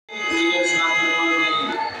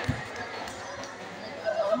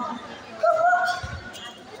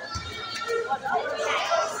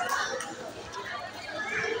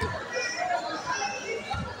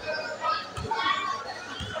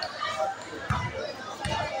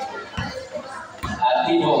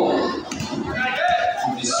Tugbo.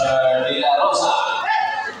 Mr. De La Rosa.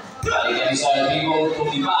 Balikan ni Sir Tugbo to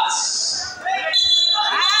the pass.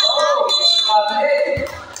 Oh, Masbate.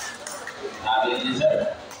 Sabi niya, sir.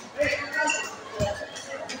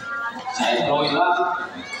 Side throw ito.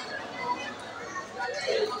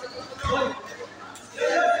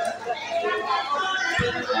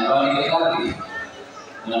 Naroon ni Brgy.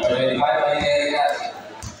 Number 25 ay Brgy.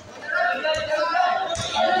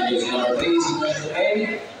 Number 3 is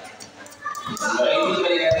Number 18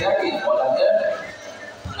 by Brgy. Ball under.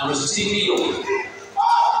 Number 16 Leo.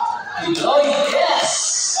 Lloyd,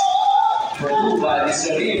 yes! Number 2 by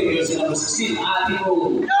Mr. Leo. Here's number 16,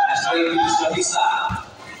 Tugbo. Ashray to Mr. Vista.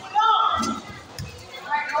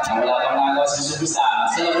 Wala pang nagawa si Mr. Vista.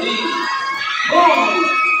 Celebrity. Boom!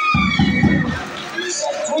 It's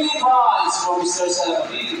a 3 points for Mr.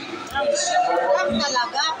 Celebrity. Yes, number 14.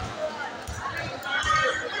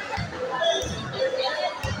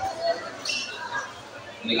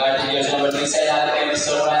 Regarding jersey number 3, side out by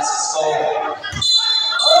Mr. Francisco.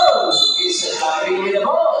 Oh, he's dropping with the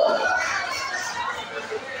ball.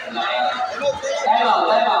 Time out,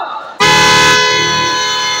 time out.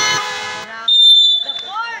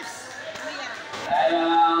 Time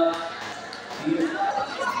out.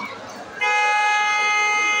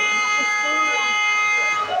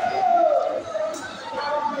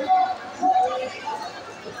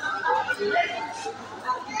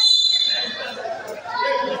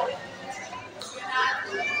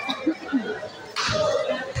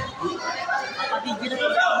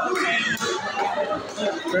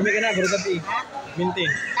 Permi ka na, guru gabi. Minting.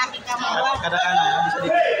 Kada kana, habis tadi.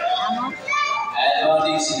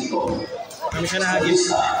 Kami ka na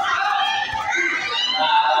hagis.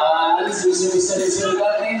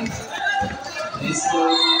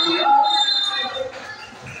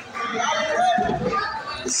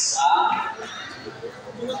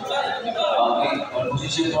 Okay,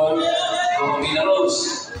 position for Gumamela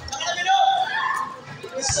Rose.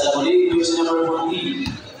 Assalamualaikum, jersey number 14.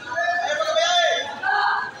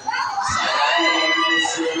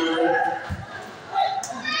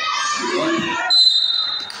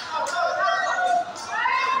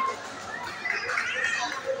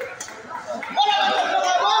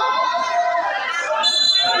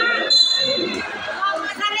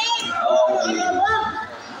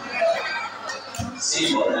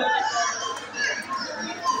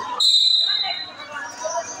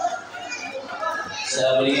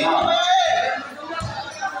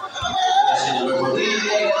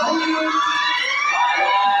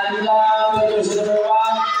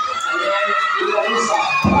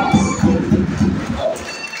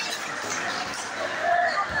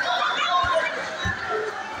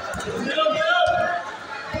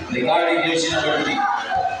 Regarding jersey number 3,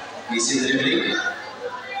 this is dribbling.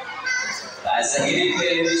 That's a hitting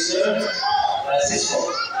play, Mr. Francisco.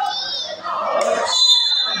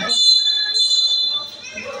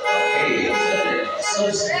 Okay,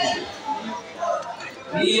 substitution.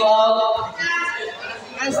 Leo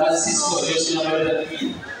Francisco, jersey number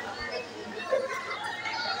 3.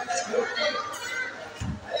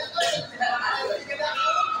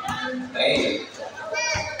 Okay.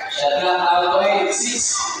 Shot clock out by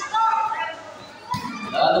 6.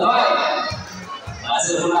 Another point.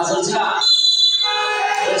 Masuk sila.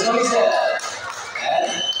 Terus bisa. And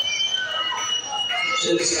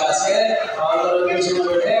shoots basket. Foul jersey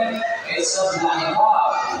number 10. It's a blocking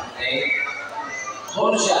foul. Okay.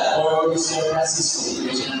 Home shot for Mr. Francisco,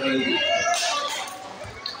 jersey number 18.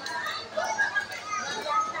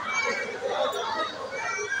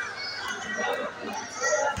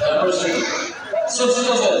 Number 3.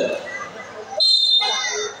 Substitution.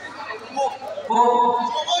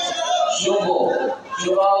 Tugbo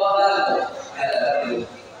Blanco.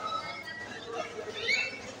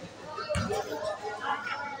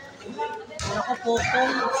 Ako po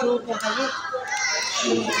suko kayo.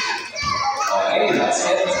 Okay, that's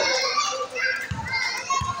it.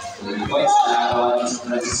 20 points na ni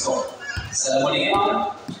Francisco. Sa muli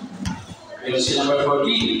ngayon, jersey number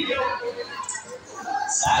 14.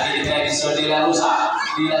 Sa akin ni Mr. De La Rosa.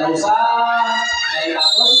 De La Rosa ay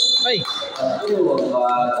tapos. Ay.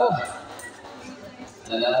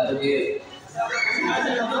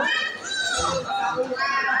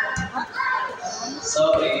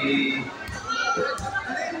 Sorry.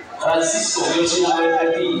 Francisco, jersey number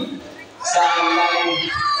 13. Sa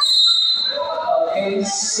line. Okay,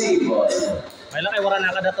 save ball. May lang ay wala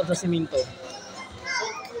nakadatot sa siminto.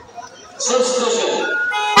 Substitution.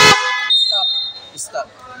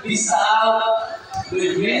 Stop. Stop.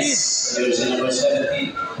 Good miss. Jersey number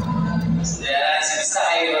 17. Si Vista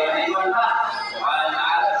ay naiwan pa. Mukhang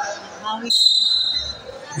naalat.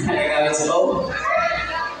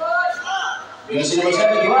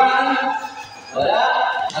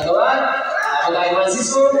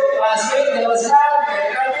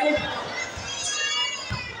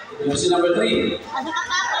 Jersey number 3.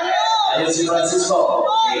 Ayun si Francisco.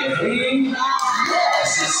 Game 3.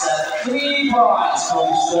 Yes, it's 3 points for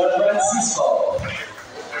Mr. Francisco.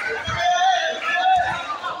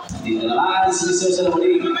 Dito naman si Mr.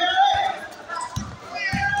 Salamuling.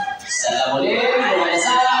 Salamuling,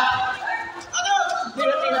 lumasa.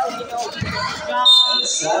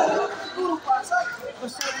 Elsa.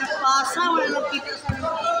 Basta nagpasa, wala nakita sa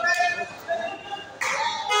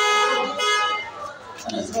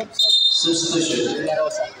Substitution.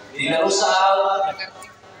 Villarosa out.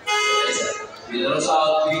 Villarosa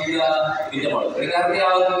out. Villamor. Ricardo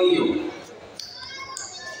out. Leo.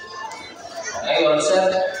 Okay, all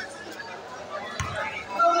set.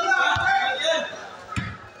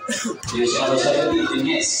 Jersey number 17,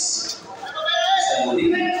 yes.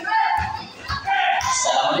 Salamuddin.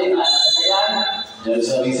 Salamuddin, nakasayan.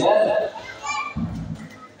 Jersey Rizal.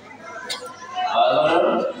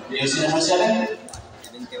 Jersey number 7.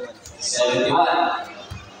 71.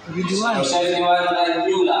 Number 71, and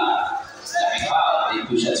Yula. Stepping out. Take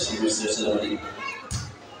 2 shots from Mr. Salamuddin.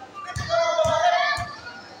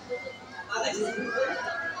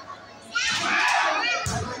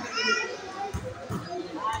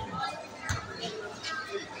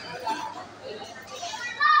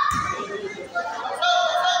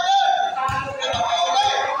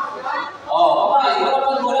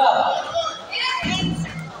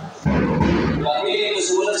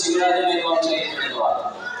 Sigurado may konti ito ito.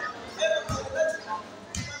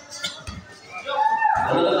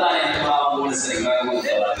 Ano na tayo yung mga muna sa ikaw mo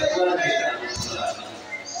ito?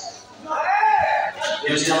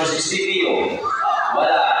 Jersey number 60, Leo.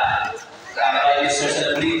 Wala. Kakay Mr.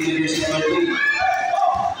 Salamuddin to jersey number 3.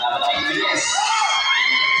 Dapat ang Ipines.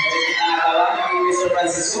 Nakakawag ni Mr.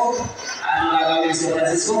 Francisco. Ano nakakawag ni Mr.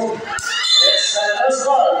 Francisco? It's another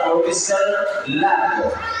score for Mr. Lago.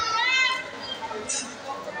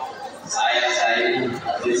 Sayang.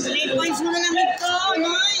 3 points mo na lang ito,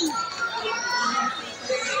 Noy.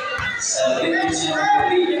 Celebrate yung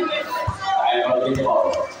sinamagpuli. Kaya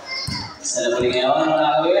pag-binibor. Celebrate ngayon,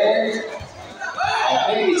 mga kawin.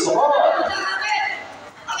 Okay, support.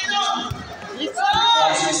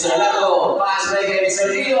 Pass Mr. Lago. Pass by kay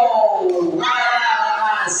Mr. Leo.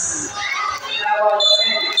 Pass. Tawag pa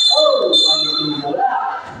rin. Oh, ang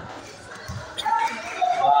tumula.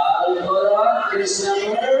 Jersey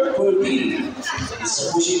number 14. It's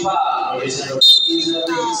a pushing foul. Jersey number 14 is a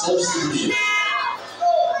substitution.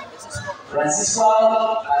 Francisco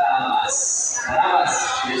Caramas.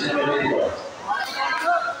 Jersey number 24.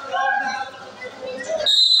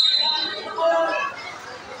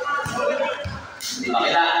 Hindi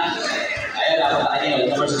makita. Ayun, dapat tayo.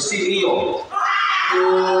 Number 16, Rio.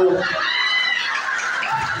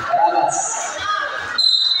 Caramas.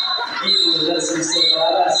 That's Mr.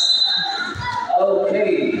 Caramas.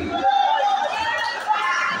 Okay.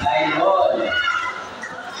 Line ball.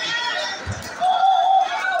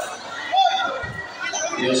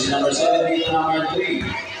 Jersey number 17 to number 3.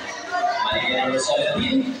 Manila number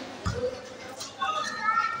 17.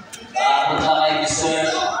 Punta kay Mr.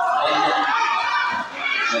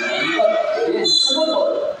 Yes, sunod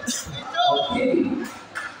ball. Okay.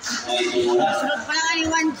 Ito muna. Sunod pa lang ang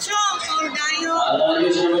Iwancho. Paul Dayo.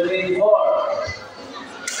 Jersey number 24.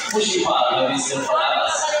 Pushing foul by Mr.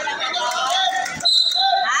 Caramas.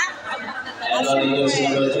 And on the jersey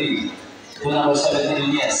number 3, to number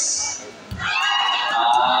 17, yes.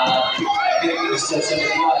 Pick Mr.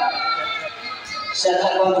 71. Shot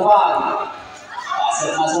at 1-1.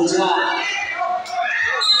 Pasal masuk sana.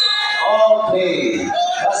 Okay.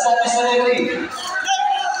 Basta Mr. Referee.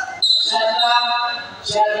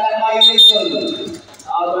 Shot lang violation.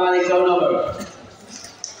 Automatic turnover.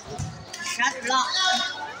 Shot block.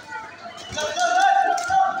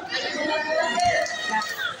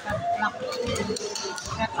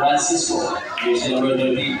 Francisco, jersey number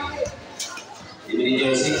 30. Diberi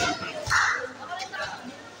jersey.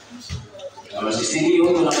 Number 16 Leo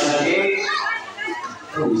to number 38.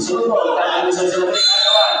 Sunod po, tangan Mr. Salamuddin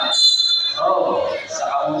kawan.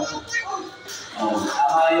 Saka mo.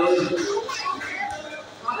 Tama yun.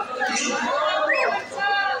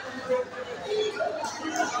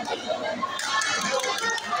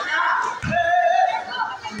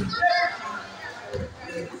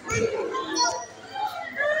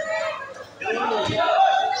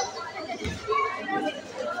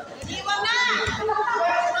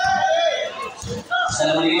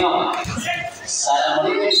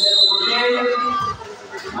 Salamuddin ay Salamuddin.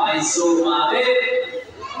 May sumabit.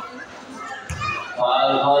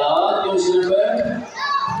 Foul out yung silver.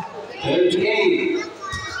 38.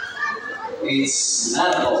 It's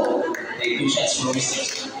Nato. Take 2 shots from Mr.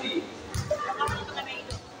 Salamuddin.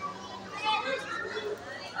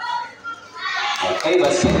 Okay,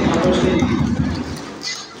 basket number 3.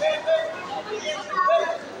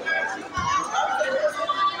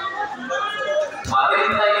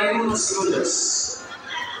 Maritime Students.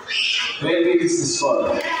 12 minutes to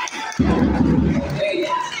score. Okay.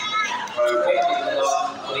 Perfect.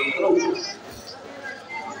 Dalawang free throw.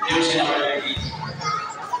 Jersey number 30.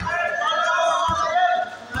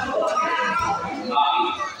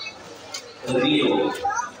 Rio.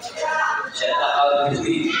 Cetak out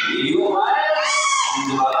di Rio Miles.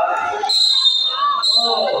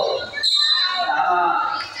 Oh.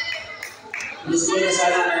 Gusto niya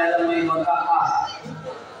sana kaya lang may magkaka.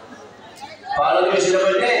 Follow jersey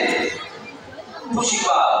number 10. Pushing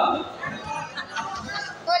foul.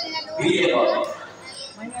 Rio.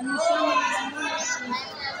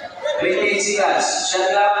 28 seconds.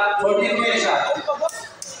 Shot clock 14 minutes.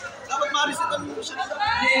 Dapat ma-reset ang siya.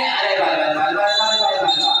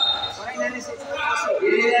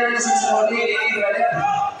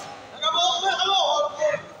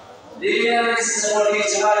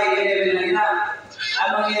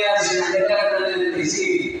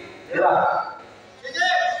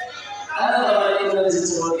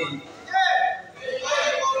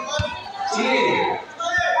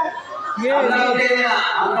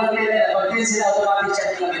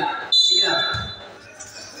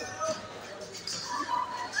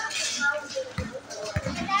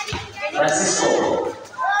 Francisco.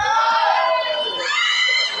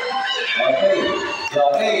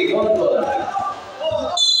 Okay, good.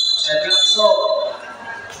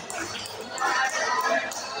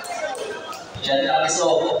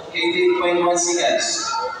 Jatlaso, 18.1 seconds.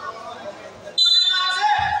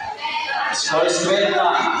 Score is 12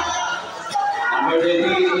 now. Number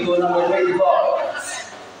 20 to number 24.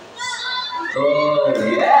 Oh,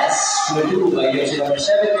 yes, good do by jersey number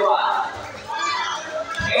 71.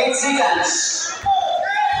 8 seconds.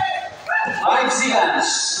 5 seconds.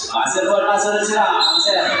 Basketball nasunod sila.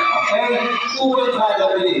 Okay, 2.5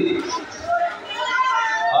 already.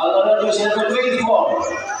 Number jersey number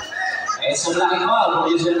 24. It's a black ball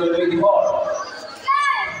for jersey number 24.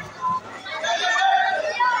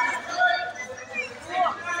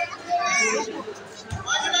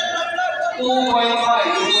 Two point five.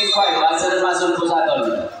 Masuk po sa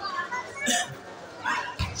atin.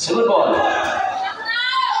 Sunod ball.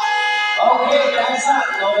 Okay, time's up.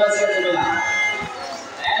 No basket to be now.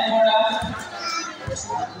 And for the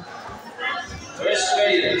first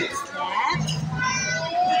period.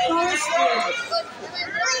 The goal is this.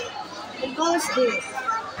 The goal is this.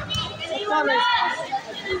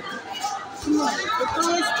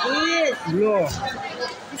 Blue.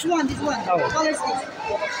 This one. The goal is this.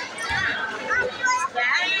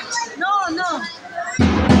 No.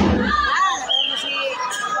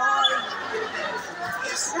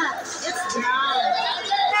 It's brown.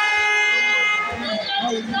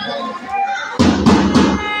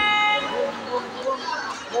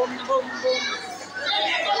 Boom.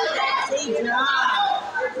 Say brown.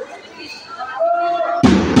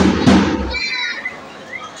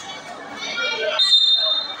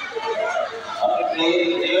 Okay,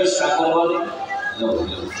 there's Tugbo. No.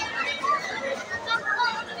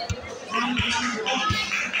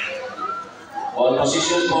 Ball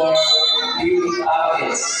position for Team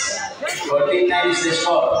Gitz. 14-9 is the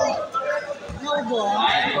score. No ball.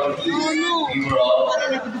 9-14. No. Overall.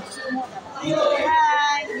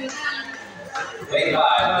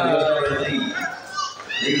 25. Number 3.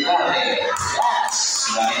 Ricardo. Yes.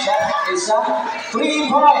 Running shot is up. 3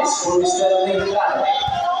 points for Mr. Ricardo.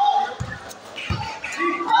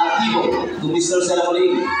 Tugbo to Mr.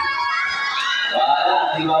 Salamuling. Wala.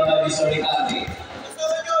 Rebound by Mr. Ricardo.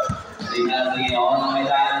 Ricardo ngayon ang may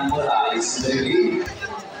daan ng bola is Brgy.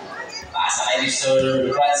 Pasa kay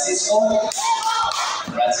Mr. Francisco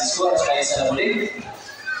at kay Salamuling.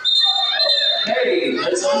 Okay,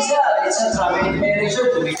 there's one shot. It's a traveling penetration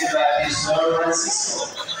to be by Mr.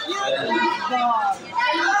 Francisco.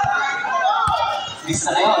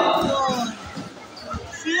 Lista na yun.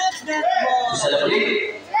 Shoot that ball.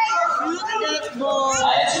 Salamuling. Shoot that ball.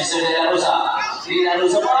 Ayan si Mr. De La Rosa.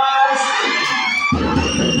 Mars!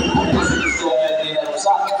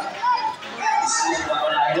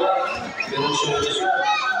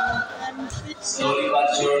 Slowly but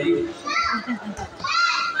surely.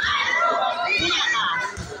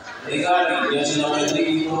 Regarding jersey number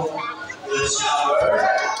 3 to jersey number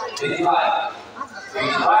 25.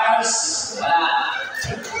 25ers, wala.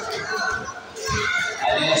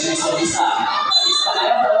 Ano yung si Lista na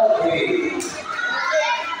yun? Okay.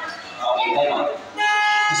 Okay, time out.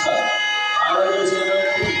 This one. Ano yung jersey number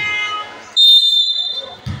 3?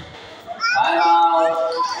 Time out.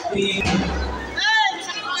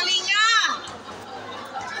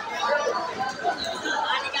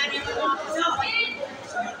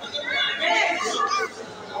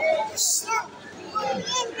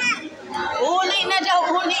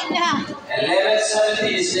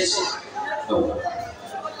 17 is this one. Go.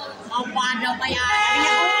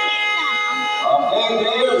 Okay,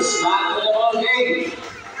 players, back to the ball game.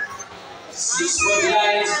 6-point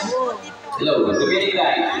lines. Hello, the winning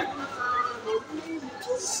line.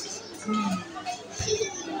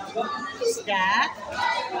 That?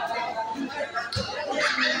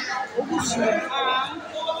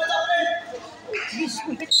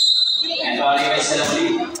 And body by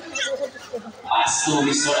Salamuli. Pass to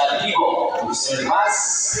Mr. Tugbo. Mr. Pass.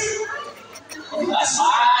 Pass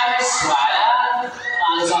pass. Wala.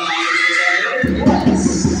 Paano sa mga Mr. Salamuli? Yes.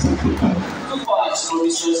 2 points for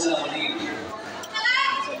Mr. Salamuli.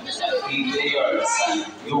 The key players and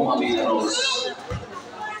Gumamela Rose.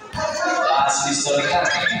 Pass Mr.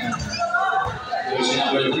 Ricardo. Version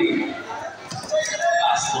number 3.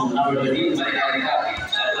 Pass to number 13. Marika Ricardo.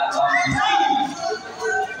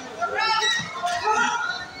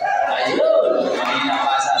 Ayun! Kanina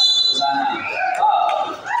pasas ko sana.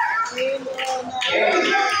 Okay.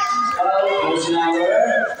 Version number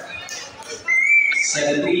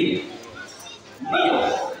 17. Neo.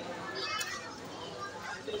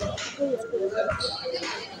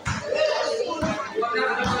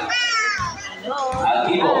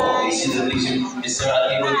 Tugbo is in the position. Mr.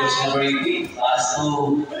 Tugbo, version number 18. Pass to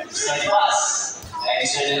Mr. Pass. And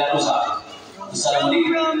Mr. De La Rosa. Salamuli.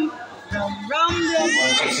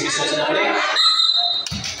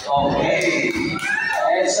 Okay.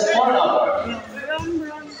 It's a turnover.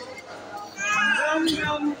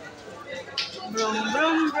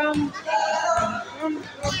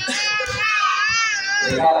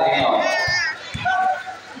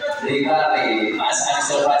 Regate, Mas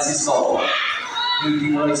Mr. Francisco.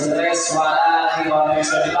 Hindi mo sa tres, wala. Hindi mo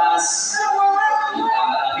Mr. Pass.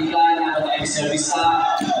 Nakakalabigan, ako tayo Mr.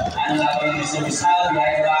 Vista. Ano nga ba yung Mr. Vista?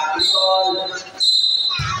 Behind the back control.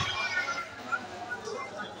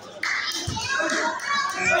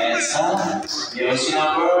 Edsa, jersey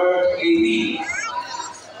number 18.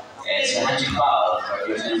 Edsa Hanjin Foul for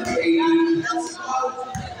jersey number 18.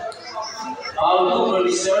 Foul 2 for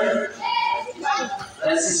Mr.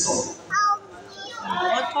 Francisco.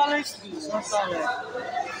 What color is this? What color?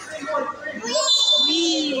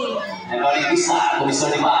 Green. And balik bisa, ako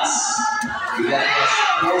Mr. Dimas.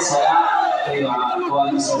 Yes, wala. Ito yung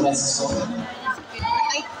makakuha ni Mr. Francisco.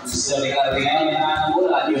 Mr. Ricardo ngayon,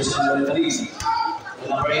 nanganamula. Jersey number 3.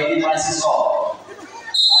 Number 18, Francisco.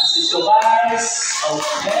 Francisco Bars.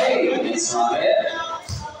 Okay. Let's move it.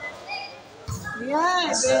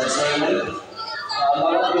 Yes. Jersey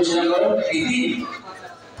number 18.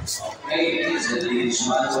 Okay. It's the lead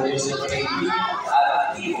shot for jersey number 18.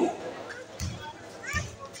 At Tugbo.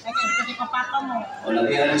 Okay, pwede pa papa mo. Wala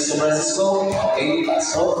tira Mr. Francisco. Okay,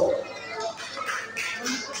 pasok.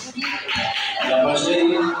 Number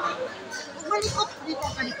 3. Malikot dito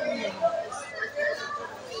ka dito.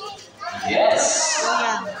 Yes.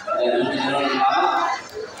 Ayan. Ganun ni Mama.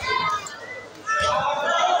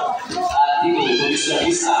 At Tugbo to Mr.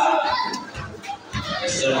 Vista.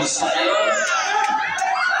 Mr. Vista ngayon.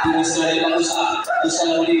 To Mr. De La Rosa. To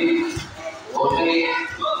Salamuli. Okay.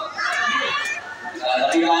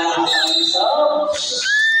 Napilaan ako sa Mr.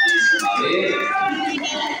 Ay, sumabi.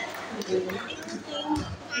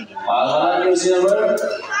 Pangalan yung silver.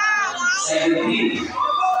 17.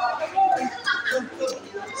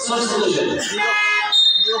 Substitution.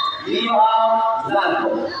 Lima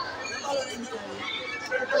Blanco.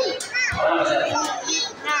 Orang macam ni.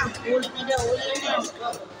 Uli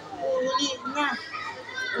na.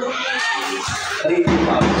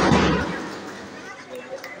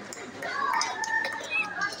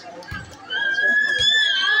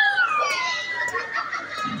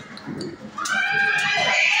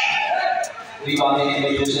 Rebounding in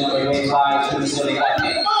the position number 25 to Mr.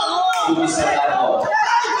 Ricardo. To Mr. Tugbo.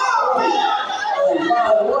 Oh,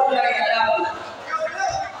 wow, wala lagi ka lang.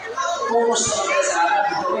 Focus na mga sa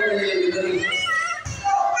akin.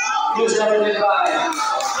 Use number 25.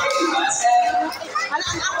 Okay, basket.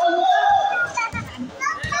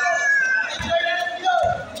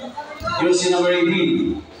 Use number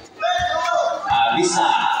 18. Vista.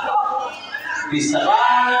 Vista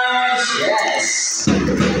Bars. Yes.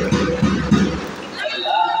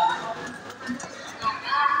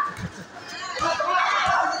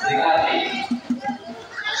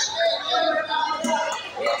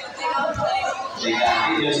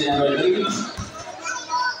 Jersey number 3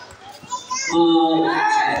 to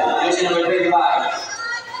jersey number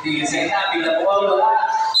 25. Di saya pindah bola wala.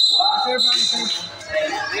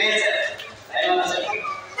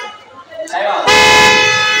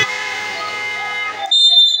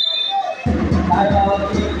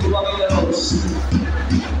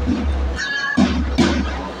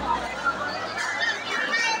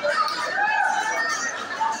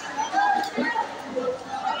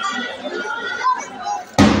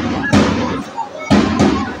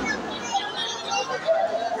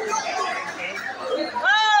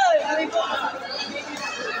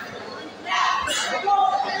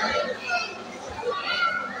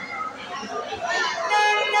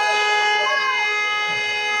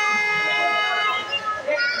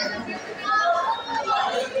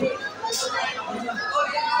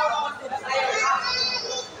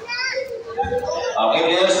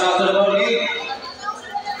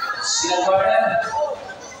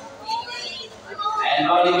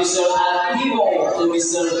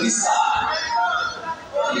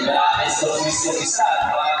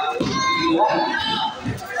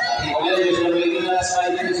 Gumamela jersey number 18 na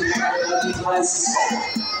Masbate Francisco.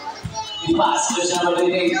 Dipas, jersey number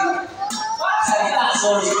 28. Sa kita,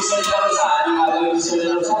 so Mr. De La Rosa. Anong gagawin Mr. De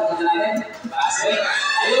La Rosa? Kita natin. Pase.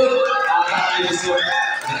 Ayun. Kakak ni Mr.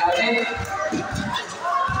 Masbate.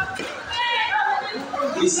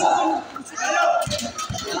 Bisa.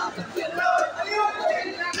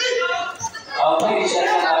 Okay, siya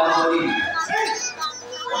na ang huli.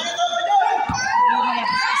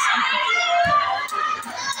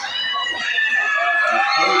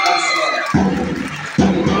 Okay, basket.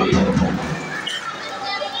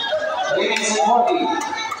 3 minutes and 40.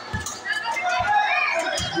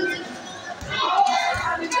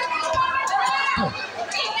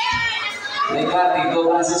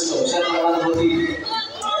 Tugbo Francisco, siya na ang huli.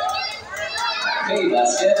 Okay,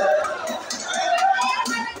 basket.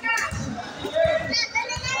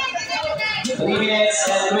 3 minutes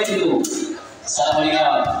and 22. Sana muli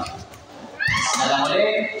ngayon. Sana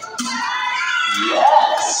muli.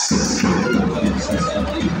 Yes! Sana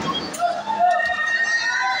muli.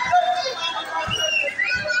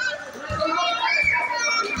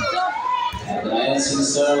 Ito na yun si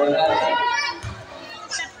Mr. Brgy.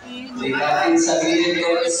 Likatin sa gilid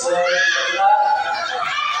ko, Mr. Brgy.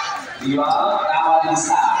 Diba? Tama ng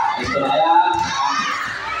isa. Ito na yan.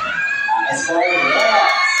 Score,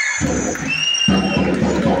 yes!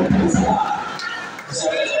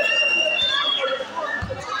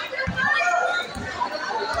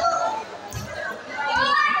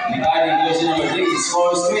 Regarding question number 3,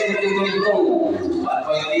 scores 23-22. 1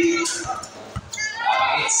 point lead.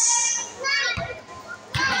 Gitz.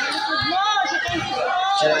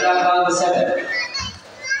 Shot clock down to 7.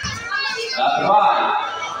 Number 5.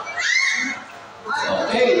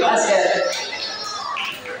 Okay, basket.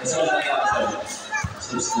 This one I got.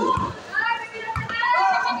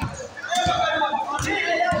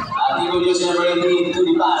 Tugbo jersey number 18 to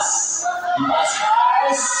Dipas. Dipas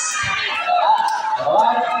guys.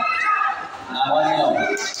 Kawan. Nawan niyo.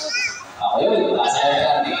 Ako yun.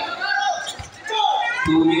 Pasaya natin.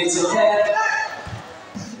 2 minutes of 10.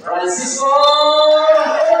 Francisco.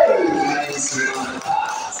 Nice.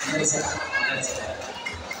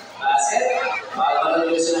 Basket. Tugbo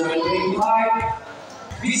jersey number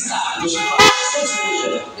 25. Bisa,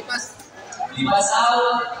 substitution. Dipas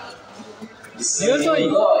out.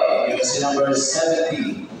 Jersey number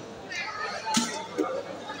 70.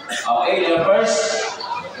 Okay, the first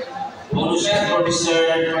bonus shot for Mr.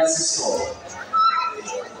 Francisco.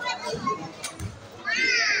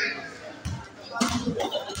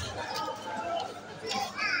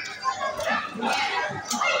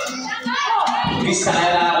 Bisa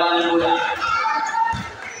kailangan mula.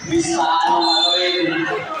 Bisa ano gagawin?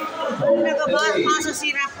 Nagabasa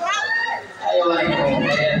si Rafa. Ayaw na ito.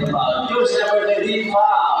 Ayan, foul. Jersey number 13,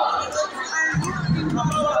 foul.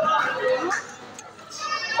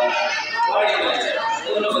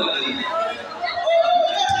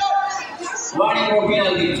 Warning for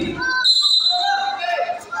penalty.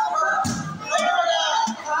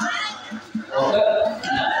 Okay.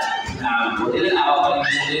 Buti na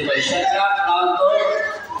nakapag-isip by shot clock down to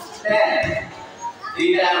 10. De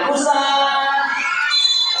La Rosa.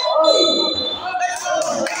 Oy!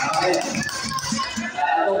 Okay.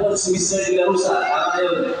 Nakatungkol si Mr. De La Rosa. Tama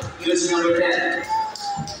yun. Jersey number 10.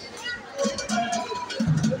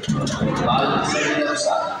 Foul Mr. De La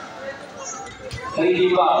Rosa.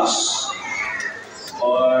 3 fouls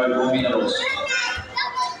for Gumamela.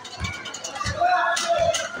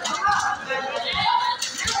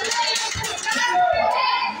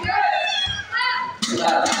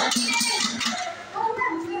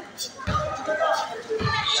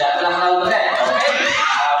 Shot lang na ulit. Okay.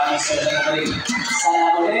 Mr. Brgy.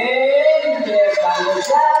 Sana ulit. Bago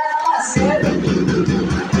shot. Basket.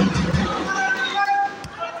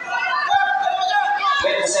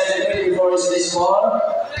 27-20 before the score.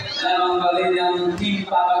 Lamang bali ng team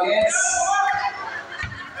Papa Gitz.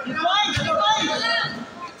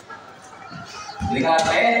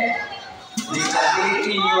 Likate. Likate.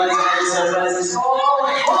 Iniwan sa Mr. Francisco.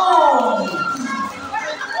 Boom!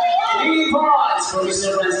 3 points for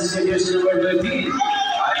Mr. Francisco, jersey number 13.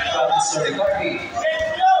 From Mr. Brgy.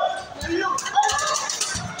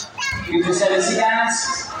 57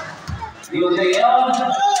 seconds. Diuntay-on.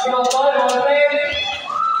 Diuntay, Diuntay.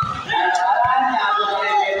 Nataran, naabot na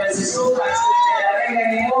rin kay Francisco. Francisco, Chayari,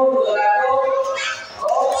 Ganyo, Dorado.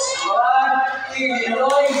 Oops, Juan,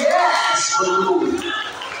 Tinoy, yes! Blue.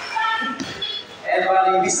 And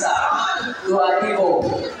paling bisa. Tugbo.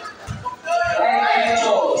 Right,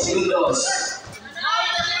 segundos.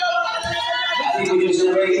 Tugbo jersey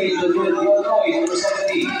number 18, Tugbo, number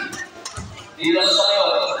 70. Di lang sa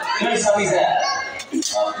Here's Samisa.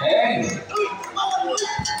 Okay.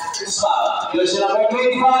 Swap. Here's number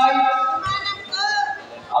 25.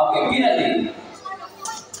 Okay, penalty.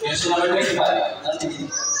 Here's number 25.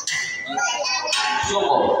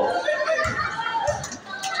 Tugbo.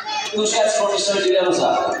 2 shots for Mr. De La Rosa.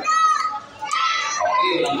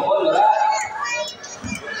 Okay, walang ball, wala.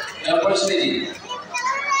 Number 20.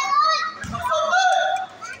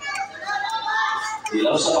 De La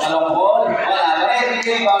Rosa pangalawang ball. Wala, balik.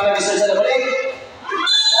 Hindi pa kami Mr. sa balik.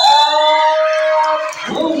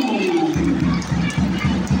 Boom!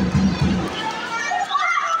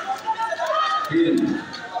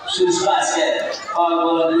 Shoots basket. Foul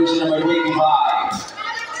ball on division number 25.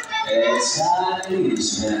 Exactly.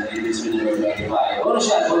 It's been number 25. One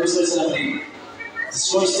shot for Mr. Salapli.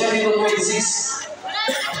 Score 32-26.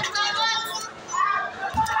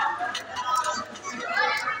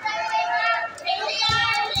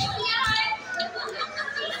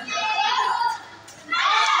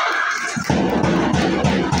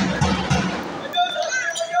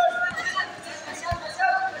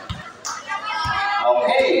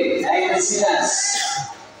 Okay, 9 seconds.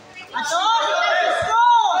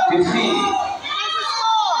 15.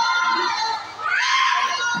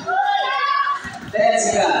 10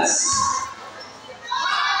 seconds.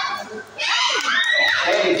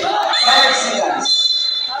 8. 5 seconds.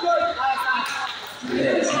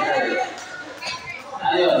 Yes.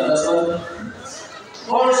 Ano yun?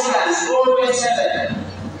 4 seconds. 4.7.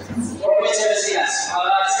 4.7 seconds.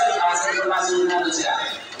 Sa information natin sila.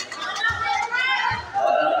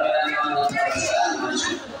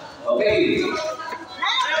 Okay.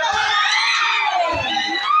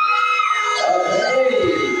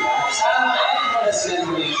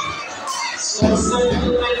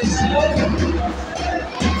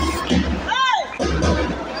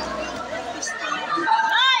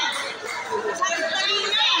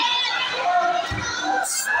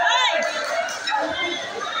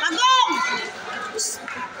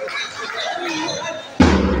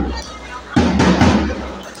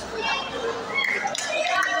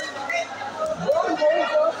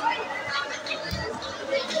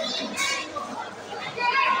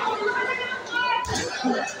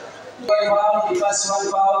 One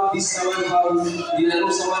foul, this one foul, De La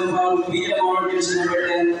Rosa one foul, William Ortiz number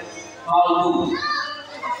 10, foul 2.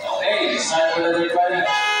 Okay, start for the third quarter.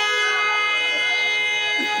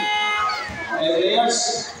 Okay,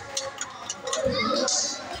 players.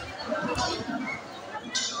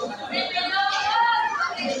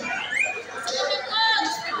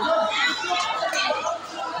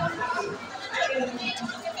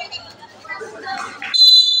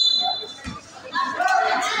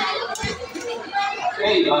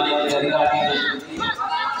 Okay,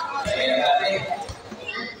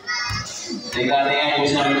 balik dari yang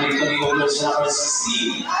push number 3 to number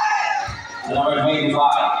 16 to number 25.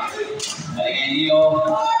 Balik yang Dio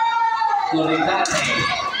to Rigate.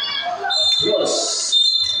 Yes.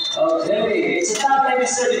 Okay, it's a top time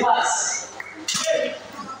Mr. Dipas.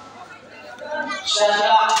 Shot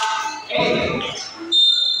clock 8.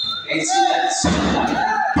 8 seconds.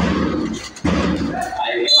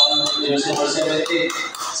 Here's number 17.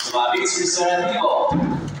 Sumabit si Mr. Antivo.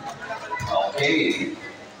 Okay.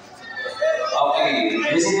 Okay.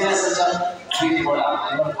 Listen nila sa jump. 24 lang.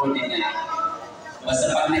 Ano 14 na.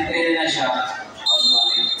 Basta pag nag-train na siya,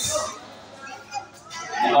 automatic.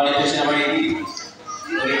 Nabalik ko siya number 18.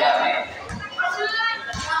 Rigate.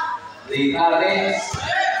 Rigate.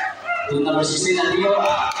 To number 16, Antivo.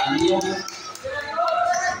 Antivo.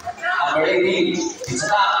 Number 18. It's a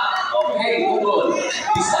top. Okay, Google.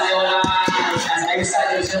 This time wala as I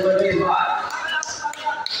started number 25.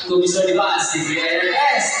 To Mr. Dimas,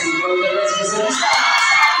 TPLS, TPLS, Mr. Vista.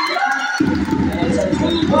 And sa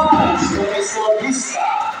 21, to Mr. Vista.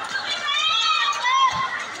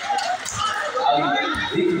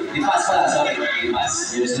 Dimas pala, sorry, Dimas.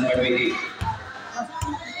 Here's number 20.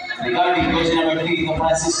 Regarding question number 3, to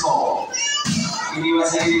Francisco. Hindi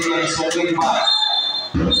masarili to Mr.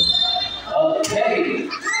 25. Okay.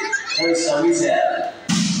 Here's Samisa.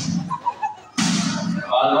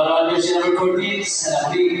 Ball on jersey number 14,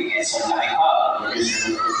 Salapli. It's on line foul.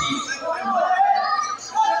 Jersey number 14.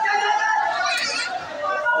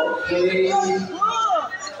 Okay.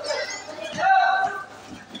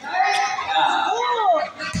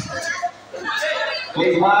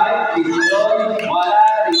 25, Tituloy, Wala,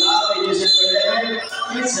 Rimao, jersey number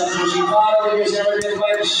 11. It's a pushing foul, jersey number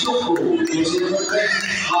 25, Shuku, jersey number 25.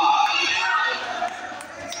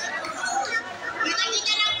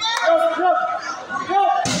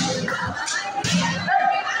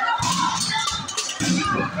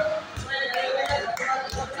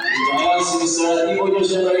 Si Mr. Tugbo yung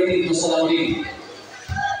number 18 to sa lamuli.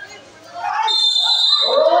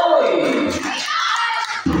 Oy!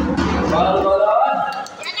 Balon.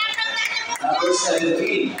 Number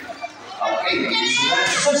 17. Okay,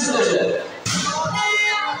 substitution.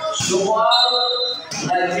 Shumal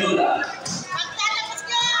Nanyula.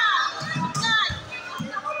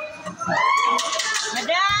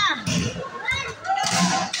 Madam!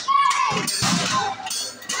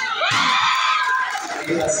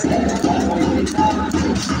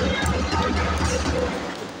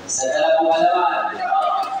 Sa dalang pangalaman.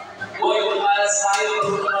 Uy, kung malas tayo,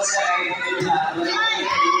 kung malas tayo,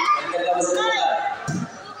 magkagama sa dalang.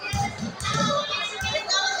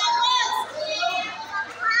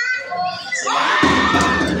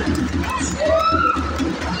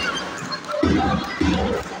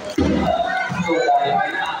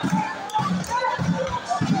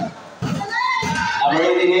 Number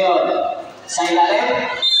 18 ngayon. Sa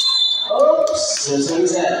ilalim. Oops!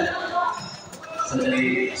 Susunod.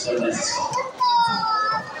 Sandali, Sir Francisco.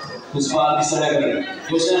 Who's going to be selected?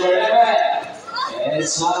 Who's number 11?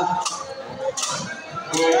 Yes, ma.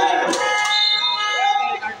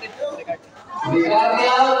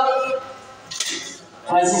 Ricardo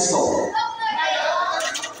Francisco.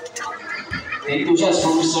 Take 2 shots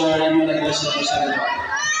from Mr. Ranyo na gano'n sa number 7.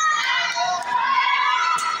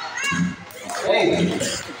 Okay.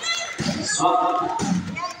 Swap.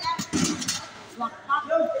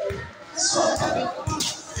 Swap.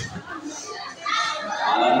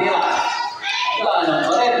 Alam nila. Wala nang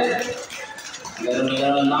pa rin.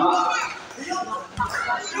 Ganun nama.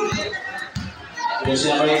 Pero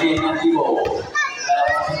siya pa rin yung Tugbo.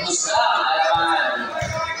 Dalawang putus na ang alaman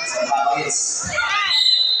sa Pawis.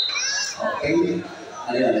 Okay.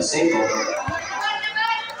 Ano yun? Seko.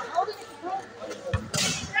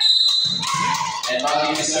 And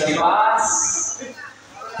bagi Mr. Dimas.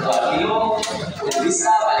 Tugbo.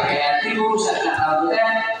 Bisa balik kaya Tugbo sa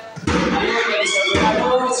nakakagutan. Ayun, may Mr.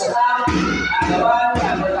 Bernardo sa top. Agawan,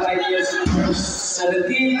 ang bertakay niya sa number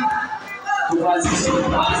 17. To Francisco,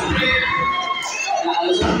 Masbate.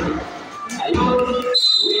 Nakalusot. Ayun,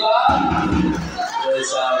 Wiba.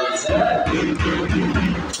 There's a reserve.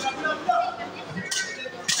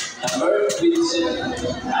 Number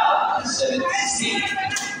 27. Now, 16.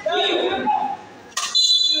 Ayun.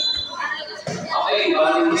 Okay,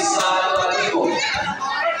 balik sa Tugbo.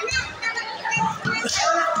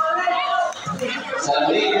 Sa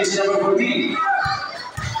muli, yung number 14.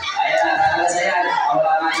 Ayan, nakakala sa yan.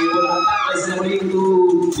 Wala nga yung kontak. Kasi na muli to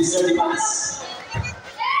Mr. Dimas.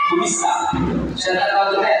 Tumista. Siya na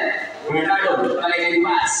tawag din. Bernardo, palay kay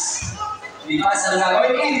Dimas. Dimas, ang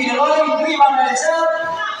gagawin. Hindi na Roy, 3 bang na siya.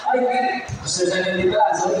 Ay, hindi. Gusto siya na dito.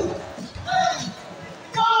 Sorry.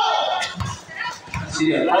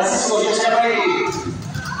 Sige, Francisco, yung siya pa rin.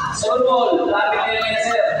 Second ball, lapit nila ngayon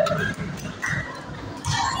sir.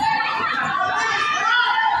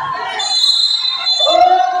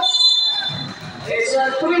 It's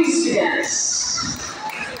a 3 seconds.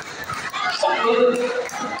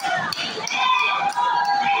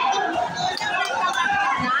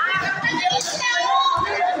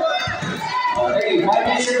 Okay, 5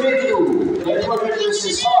 minutes and 22. 34 minutes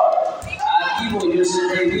to score. Tugbo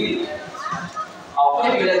uses the lead.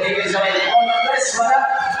 Okay, bila tinggal sa may press para.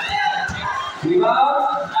 Rebound.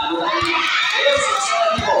 Yes, sa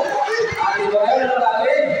Tugbo. Tugbo ay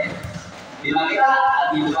nalagay. Dinakita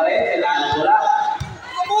at Tugbo pa rin kailangan bola.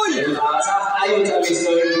 Yung makasama ayon sa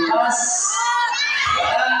Mr. Dimas.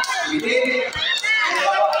 Kaya, bitin. Yung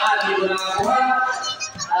kapag Tugbo na nakakuha.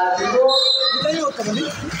 Tugbo. May time out ka ba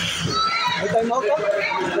din? May time out ka?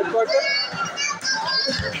 Third quarter?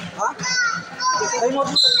 Ha? Time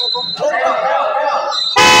out ko. Time out.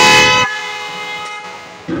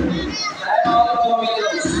 Time out 2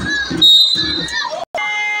 minutes.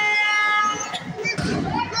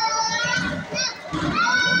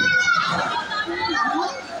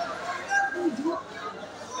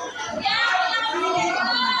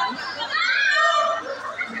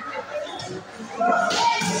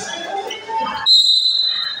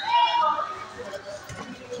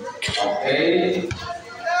 Okay.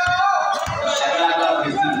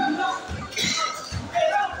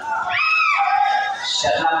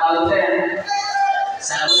 Shut up, Alden.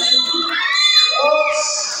 Samuel. Oops.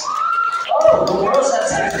 Oh, bumulong sa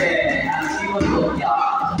sakte. Ang timon ko.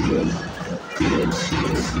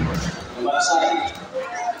 Lumarsay.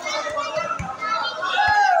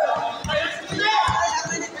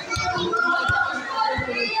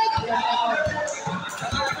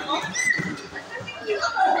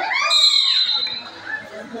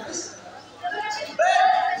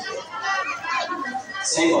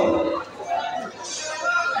 Simple.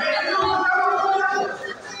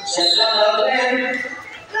 Shot lang na rin.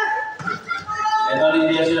 Ito rin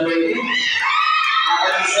niya sila Brgy.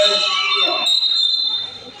 Nakalisal niyo.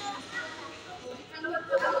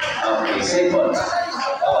 Okay, safe ball.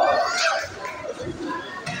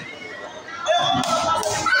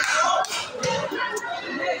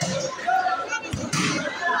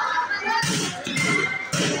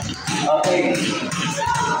 Okay.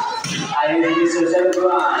 Ayun yung social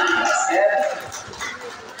run. Basket.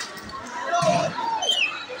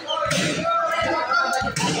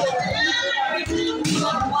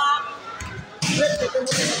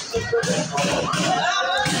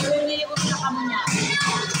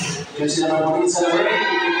 Yung sila mga sa labay.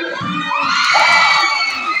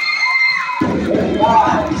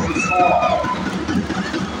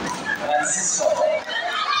 Francisco.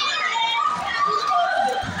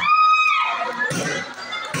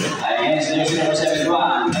 Ayan, sila number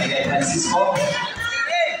 71. Kay Francisco.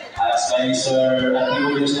 Alas kay Mr.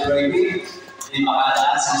 Atibo yung sila Brgy. Hindi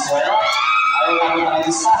makadaan si Mr. Ano. Ayaw namin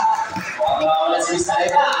nakilista. Huwag mawawala si Mr.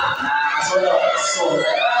 Eva. Nakakasulot. So,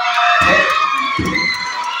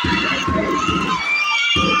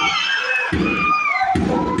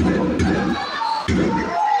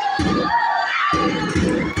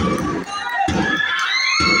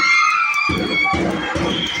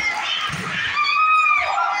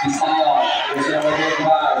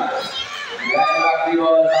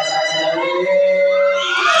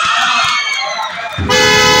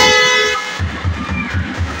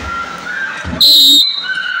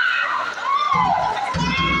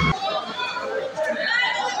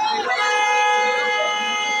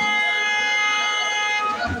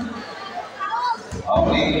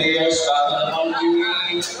 opening players,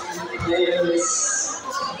 players.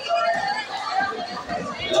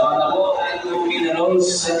 Lawan na po ay Minerals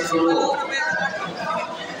Centro.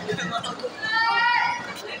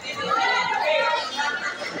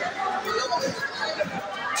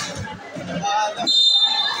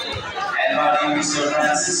 And running Mr.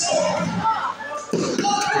 Francisco.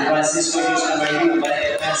 Francisco is number 2, but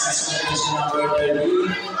Francisco is number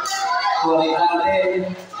 30. For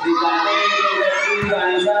Ricarte,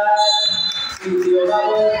 video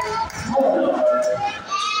number 4.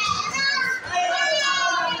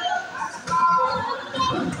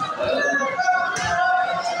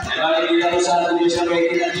 Kembali kita usaha Indonesia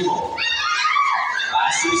Brgy dan Tugbo.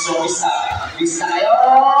 Pasti bisa. Bisa ayo.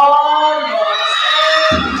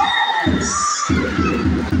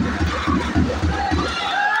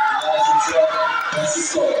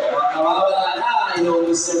 Francisco, nawawala na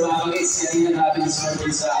yung Mr. Mabagis kanina natin sa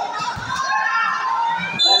isa.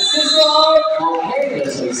 Francisco! Okay,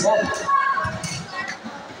 there's a reset.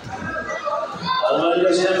 Alman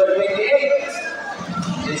yung number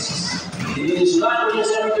 28. Dinisulan yung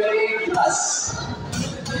number 28 plus.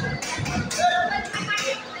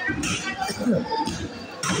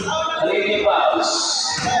 Halini Paus.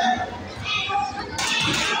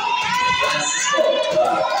 Francisco.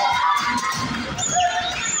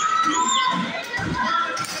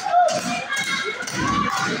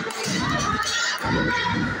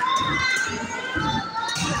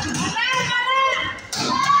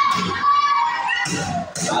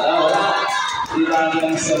 Wala. Tidak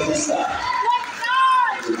yang sebisa.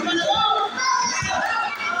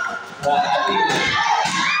 Hati yang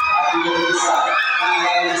besar.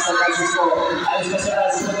 Yang Francisco. Harus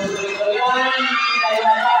Francisco berikutnya.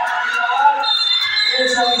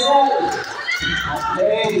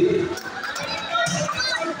 Okay.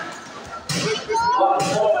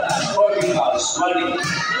 Running.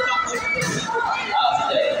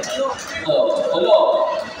 After. Hello.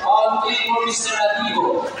 All three for Mr. Atibo.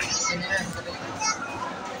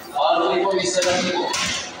 All three for Mr. Atibo.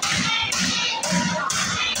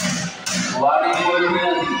 Warning for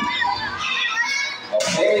penalty.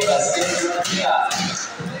 Okay, basket Atibo.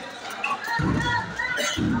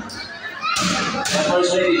 Number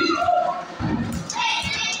 3.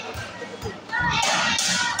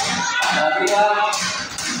 Atibo.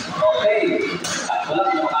 Okay. Wala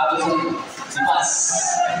mo makakasal si Mas.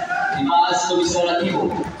 Si Mas to Mr. Atibo.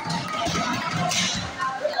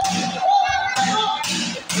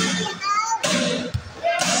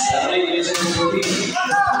 Sabre division ng Brgy.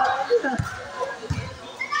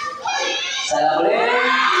 Sabre.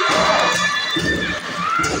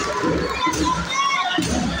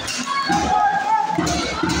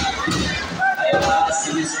 Ayo Mas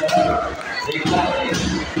si Mr. Brgy.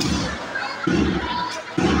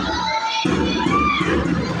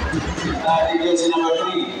 Division number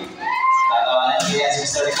 3. Tatawanan niya si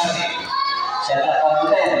Mr. Brgy. Siya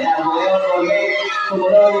tatapos ang buhayon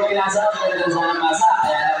tumuloy yung pinasa pero sa masa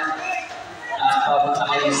kaya papunta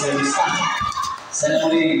kayo sa lista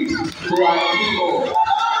muli, Tuan Tugbo.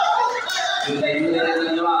 Tunay-tunay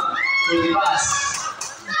na naman. Tulipas.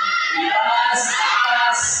 Lipas,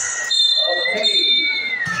 atas. Okay.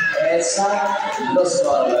 Esa, los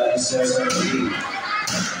ballers are free.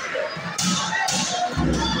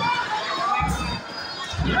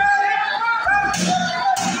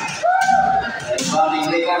 Balik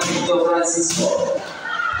mereka Victor Francisco.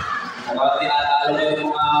 Kalau tinatalo na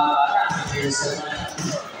yung mga bata,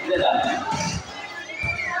 hindi lang.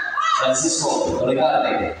 Francisco,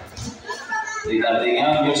 Ricardo. Ricardo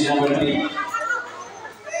nga, yung number 3.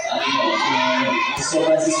 Mr.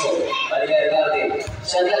 Francisco, balik Ricardo.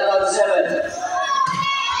 Shot lang out 7.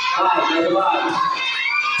 5, number 1.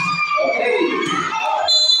 Okay.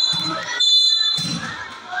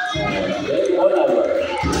 Very all over.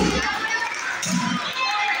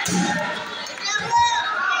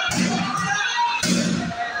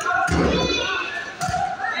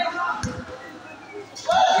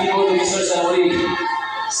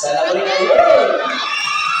 Salah beri ayat.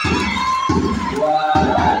 Wah,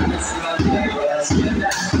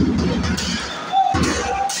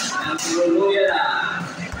 nanti dulu ya.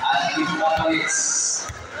 Aktif Paris.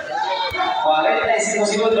 45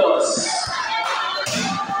 segundos.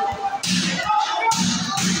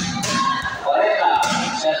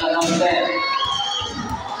 40. Shot number 10.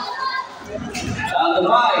 Down to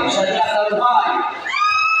 5. Shot down to 5.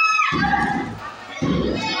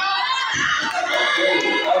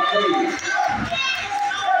 Okay.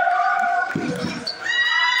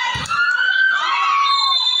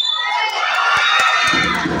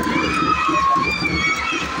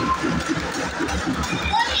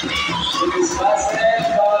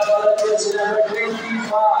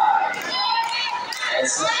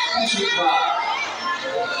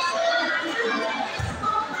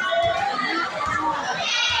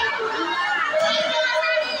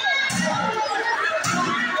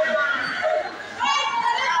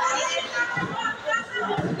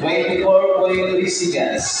 24.3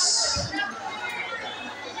 seconds.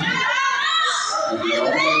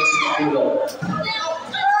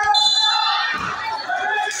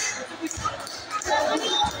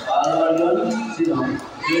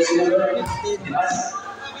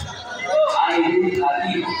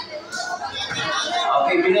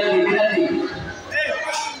 Oke, penalti.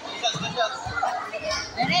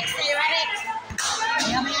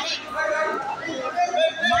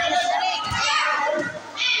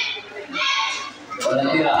 Bola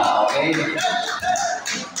tira, oke.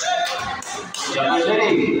 Jangan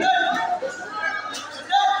jadi.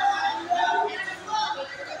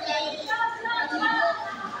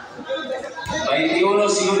 Baik, 21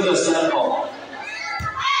 segundos terlalu.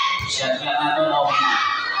 Shot lang natin off.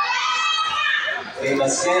 Okay,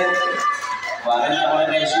 basket. 40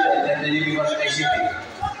 shoot at 30 shoot.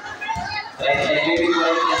 30 shoot.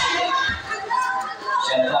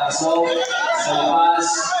 Shot lang so. Sa lepas.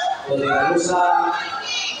 Putih rusak.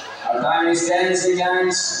 Our time is 10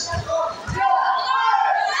 seconds.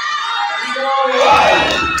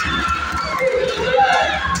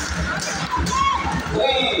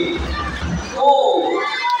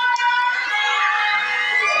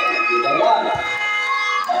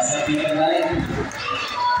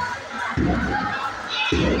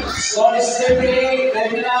 Score is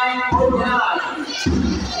 39-49.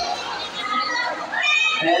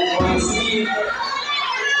 10 points lead.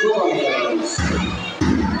 Gumamela.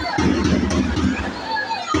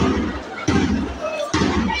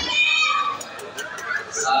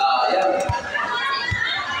 Sayang.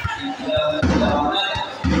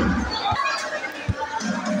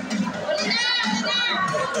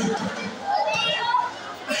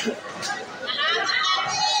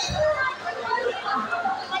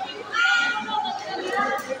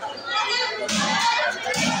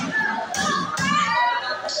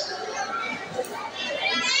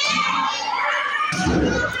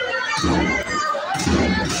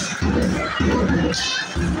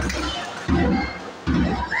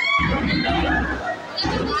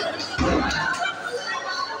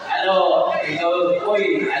 Ano, ikaw,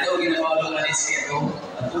 uy, ano ginawa mo na ito?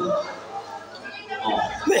 Ano? Oh,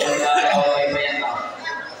 okay pa yan ka.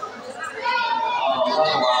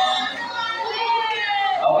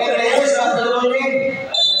 Okay, players, matulungin.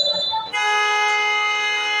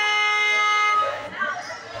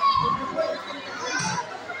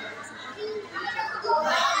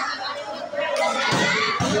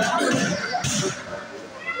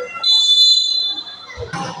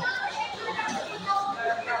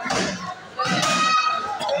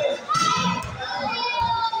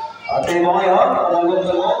 Ate mo ngayon, panagot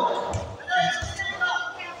ka mo.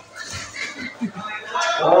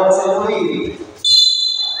 Sa muli.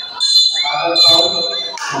 Nakakataon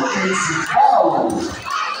It's foul.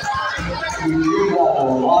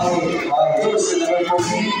 Illegal by jersey number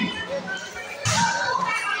 14.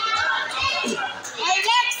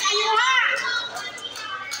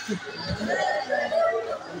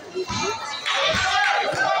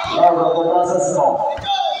 Lauro do Francisco.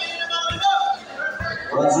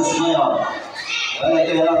 Francisco ngayon. Balik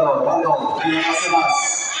kay Lauro. Bagong. Pinakasi mas.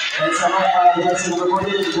 And sa mga jersey number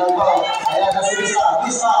 14. Lauro. Ayan na si Vista.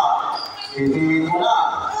 Vista. Pipiliin mo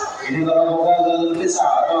na. Hindi ka mabugal ng Vista.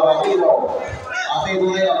 Ito, Apilo. Apilo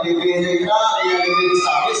ngayon. Pipiliin na. Ayan ni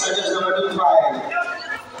Vista. Vista jersey number 25.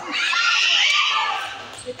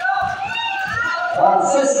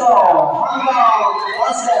 Francisco. Hanggang.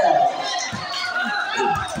 Basket.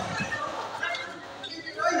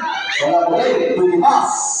 Bola boleh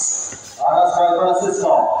Dimas. Aras by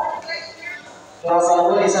Francisco. Terus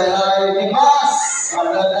boleh saya Dimas.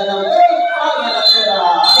 Agak dalam agak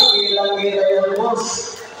kira. Hilang kita yang bos.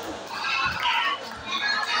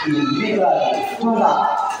 Illegal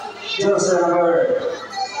tuna. Jersey number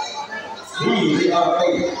 3 di RP.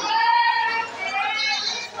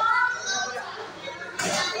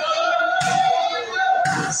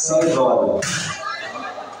 Side ball.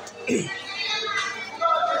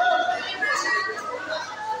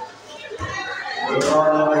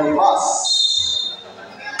 Orang lagi pas.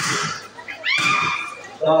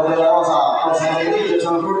 Dah dalam masa pasal ini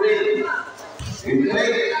jangan berdiri. Ini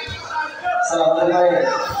salam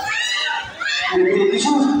terbaik. Ini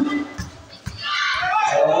tisu.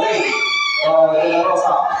 Salam terbaik. Dalam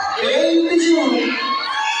masa ini tisu.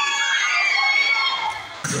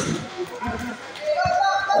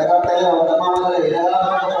 Agak tayo tamang lagi. Dalam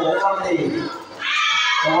masa ini.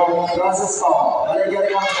 Kalau Francisco, balik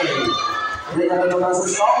dari mana? Dia akan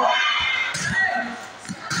masuk stop.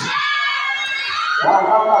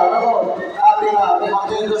 Tapi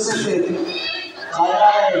makin tersentuh.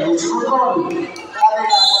 Saya cukup. Tapi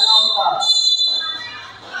kenapa?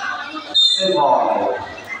 Sebab.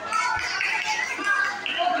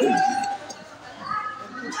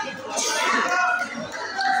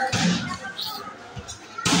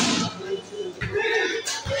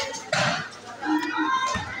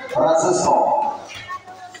 Francisco.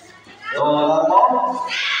 Donald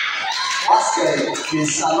basket di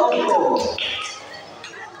Salongo.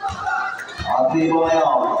 Tugbo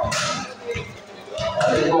ngayon.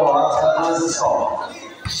 Tugbo harus ke Francisco.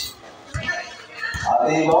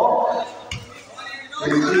 Tugbo.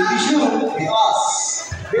 Tisu bebas.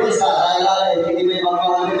 Bisa lari pergi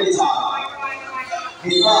memang bisa.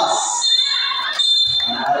 Bebas.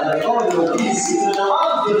 Ada kau di sini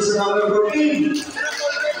nama jersey number 14.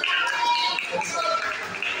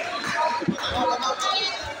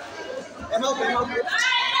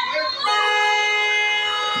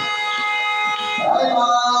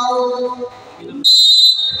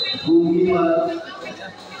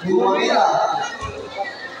 Gumamela.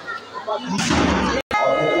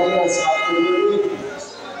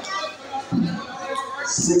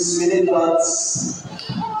 6 minutes.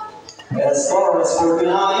 Score is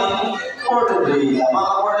 49. 43. Lamang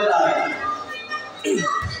 49.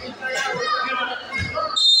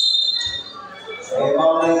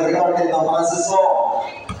 Mau nag-record ng Francisco.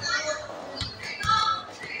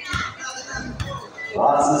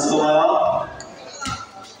 Francisco ngayon.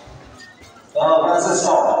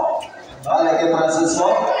 Francisco. Balik kay Francisco.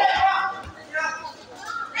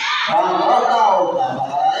 Ang workout.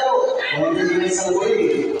 Ayaw. Hindi ginis ang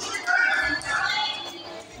buwi.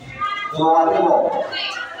 Tuwari mo.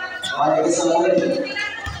 Balik kay sa buwi.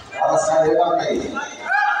 Aras ka rin kay.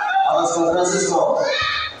 Aras kay Francisco.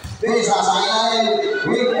 Bisa saya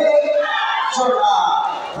win short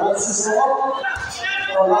Francisco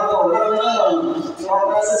Rolando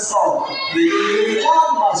Francisco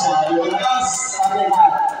dibilang masyado lakas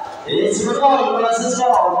atingan it's betul Francisco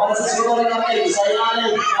rin kami saya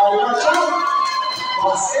namin ayun shot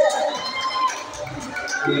basket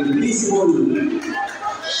invisible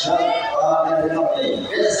shot rin kami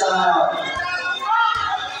bisa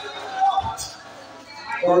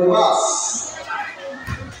Toribas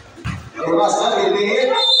Bebas lagi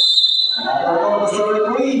nih. Ada nomor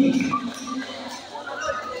 3.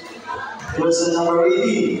 Jersey number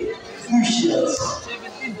 80. 2 shots.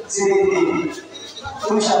 17.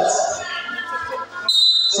 2 shots.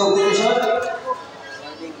 So the shot.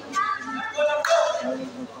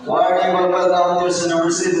 Warning ball down jersey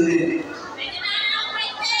number 17.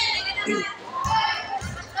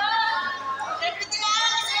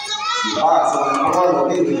 So ball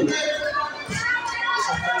okay.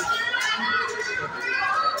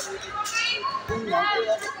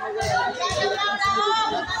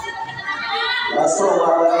 Lasso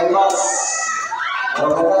para Bebas.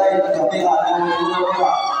 Override Gumamela and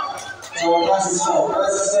Gumamela. So Francisco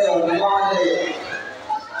on the line.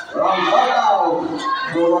 Wrong ball out.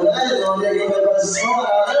 Don't give it Francisco.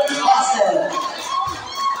 Faster.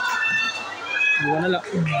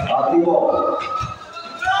 Tugbo.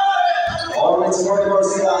 Always more for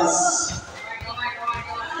Silas.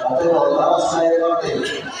 After all, last time got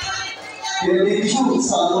it. Here they shoot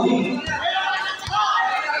Saloni.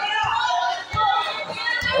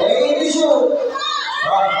 Hey, they shoot.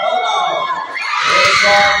 Right, ball out. It's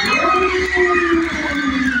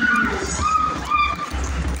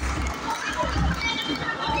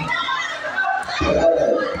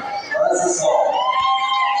Francisco.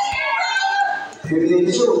 Here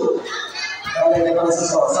they shoot.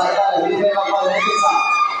 Francisco. Saya lebih memang paling besar.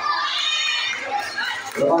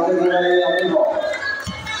 Lepas itu dari Tugbo.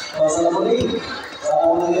 Saloni.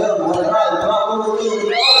 Saloni mulai berapa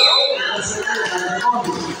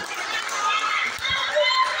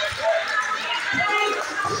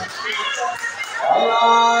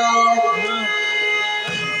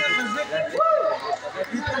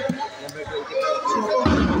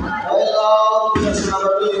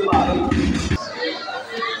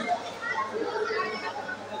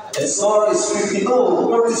the score is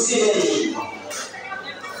 52-47.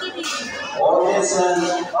 Audience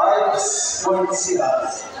and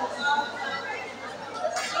 5.6.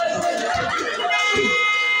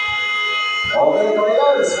 Okay,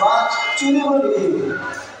 players, match 2-0.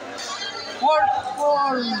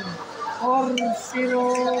 4-0.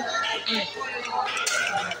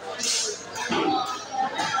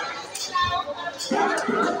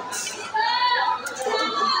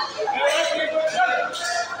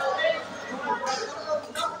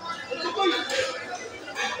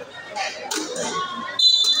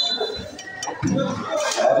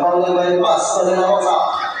 By pass pada Nawaza.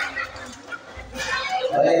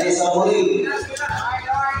 Dari Samuri.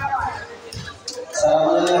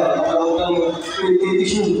 Salamnya melakukan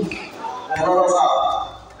petition. Nawaza.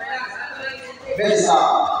 Besa.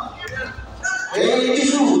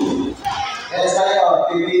 Petition. Besa ya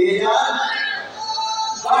petition.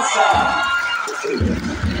 Basa.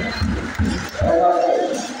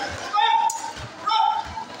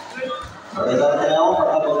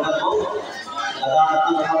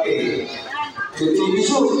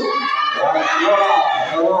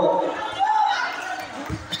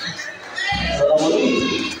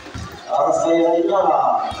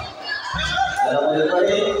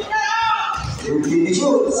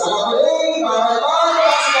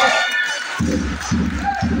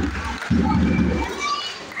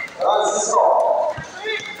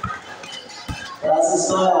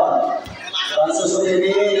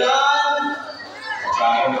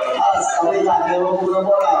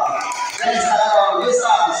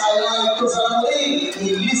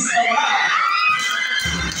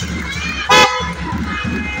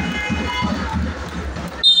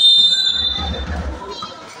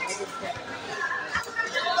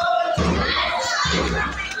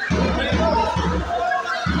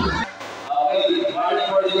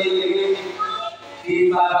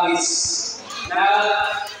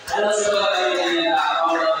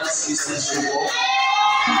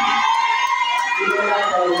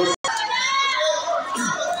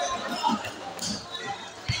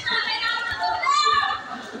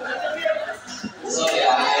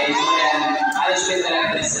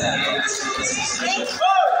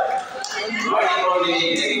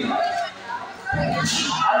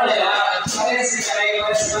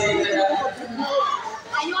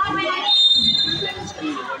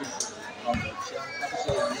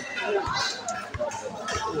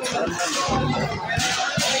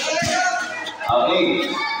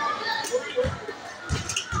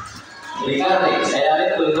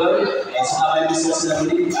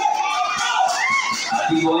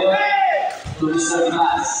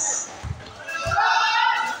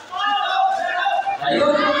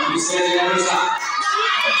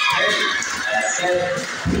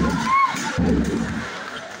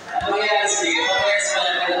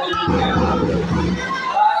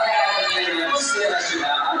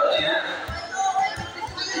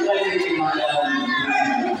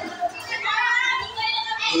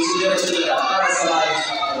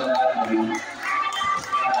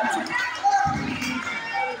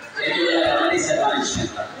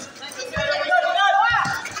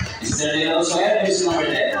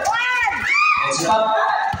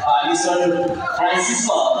 Mr.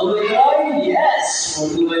 Francisco. Yes, for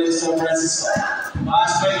Mr. Francisco.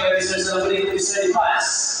 Pass by Mr. Celebrating Mr.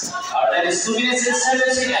 Pass. That is 2 minutes and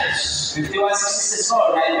 7 seconds. 51-66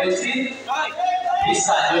 score. 9.3. This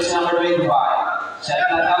time, jersey number 25. Shutting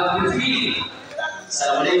out 3.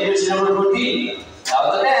 Celebrating jersey number 14. Out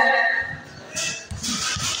the net.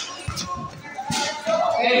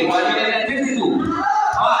 Okay, 1 minute and 52.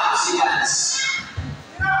 5 seconds.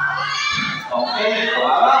 Okay,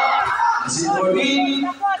 kawawa. This is 14.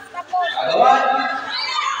 Agawan.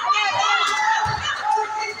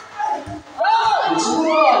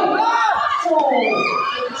 Susunod.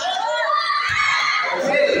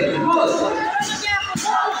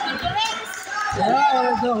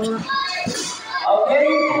 Okay, good. Okay,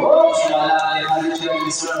 oh, wala na yung mali siya ng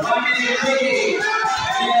Mr. 1 minute 20.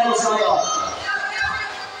 Dinaro sa iyo.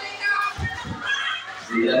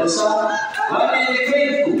 Dinaro sa 1 minute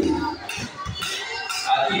 22.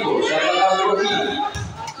 Atigo, siya na lang Brgy.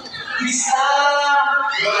 Pista!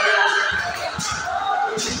 Wala.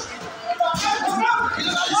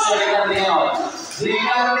 Pista Ricarte ngayon.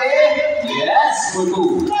 Ricarte! Yes,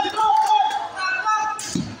 good.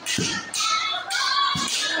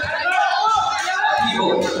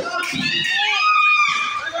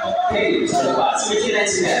 Okay, so the pass 59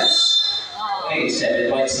 seconds. Okay,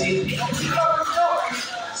 7.6.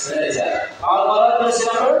 So that is that. All person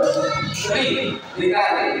number 3.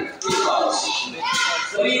 Ricarte. 3 calls.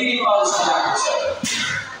 3 calls for that, sir.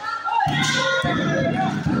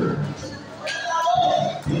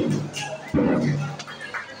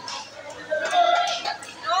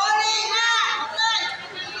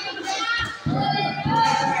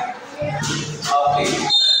 Okay.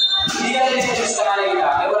 Dia ni sekarang kita,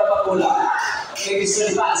 lewat apa bola. Okay,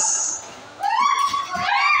 bisa lepas.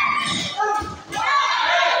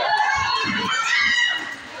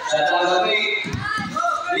 Satu lagi,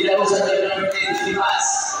 tidak usah terlalu lepas.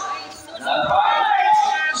 Nampak?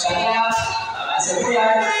 Satu, masih punya.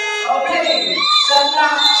 Okay,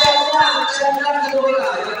 satu kedua,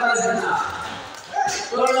 lepas sana.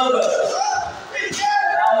 Turnover.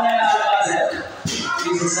 Tahunan lepas.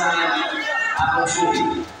 Ini sangat aku curi.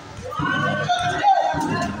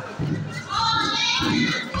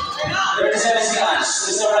 37 seconds.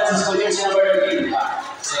 This is Francisco Gitz number 13.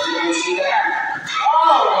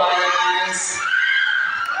 Oh, nice.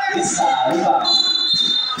 Bisa, rebound.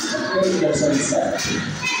 Okay, there's a reset.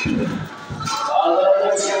 All the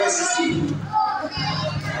way to 16.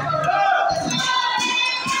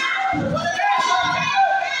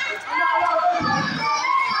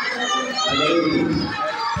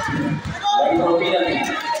 Ready for penalty.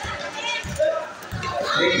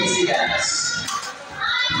 20 seconds.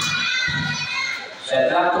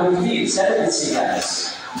 Set up to 7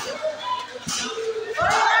 seconds.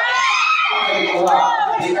 Okay,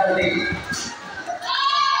 wow, penalty.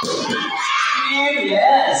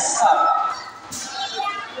 Yes, stop.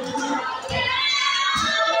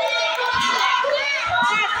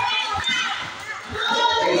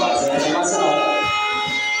 Okay, masuk.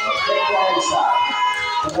 Okay, stop.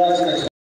 Congratulations.